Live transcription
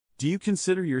Do you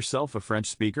consider yourself a French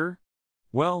speaker?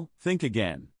 Well, think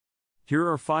again. Here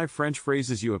are 5 French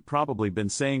phrases you have probably been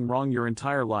saying wrong your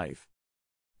entire life.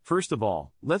 First of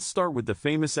all, let's start with the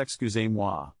famous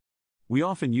excusez-moi. We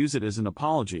often use it as an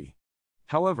apology.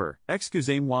 However,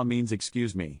 excusez-moi means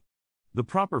excuse me. The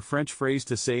proper French phrase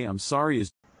to say I'm sorry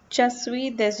is Je suis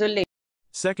désolé.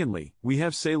 Secondly, we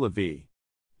have c'est la vie.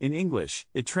 In English,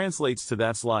 it translates to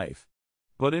that's life.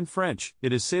 But in French,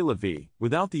 it is c'est la vie,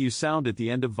 without the U sound at the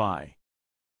end of vie.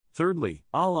 Thirdly,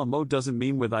 à la mode doesn't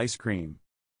mean with ice cream.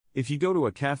 If you go to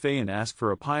a cafe and ask for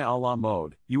a pie à la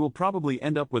mode, you will probably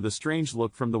end up with a strange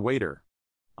look from the waiter.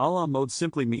 À la mode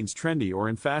simply means trendy or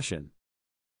in fashion.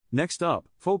 Next up,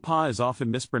 faux pas is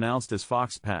often mispronounced as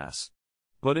fox pass.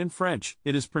 But in French,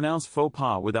 it is pronounced faux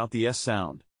pas without the S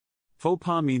sound. Faux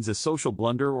pas means a social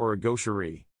blunder or a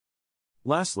gaucherie.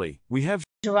 Lastly, we have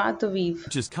Joie de vivre.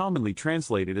 which is commonly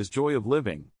translated as joy of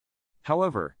living.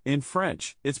 However, in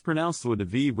French, it's pronounced with a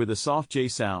V with a soft J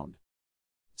sound.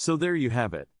 So there you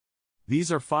have it.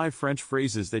 These are 5 French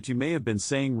phrases that you may have been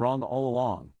saying wrong all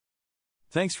along.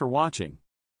 Thanks for watching.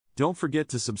 Don't forget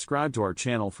to subscribe to our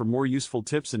channel for more useful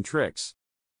tips and tricks.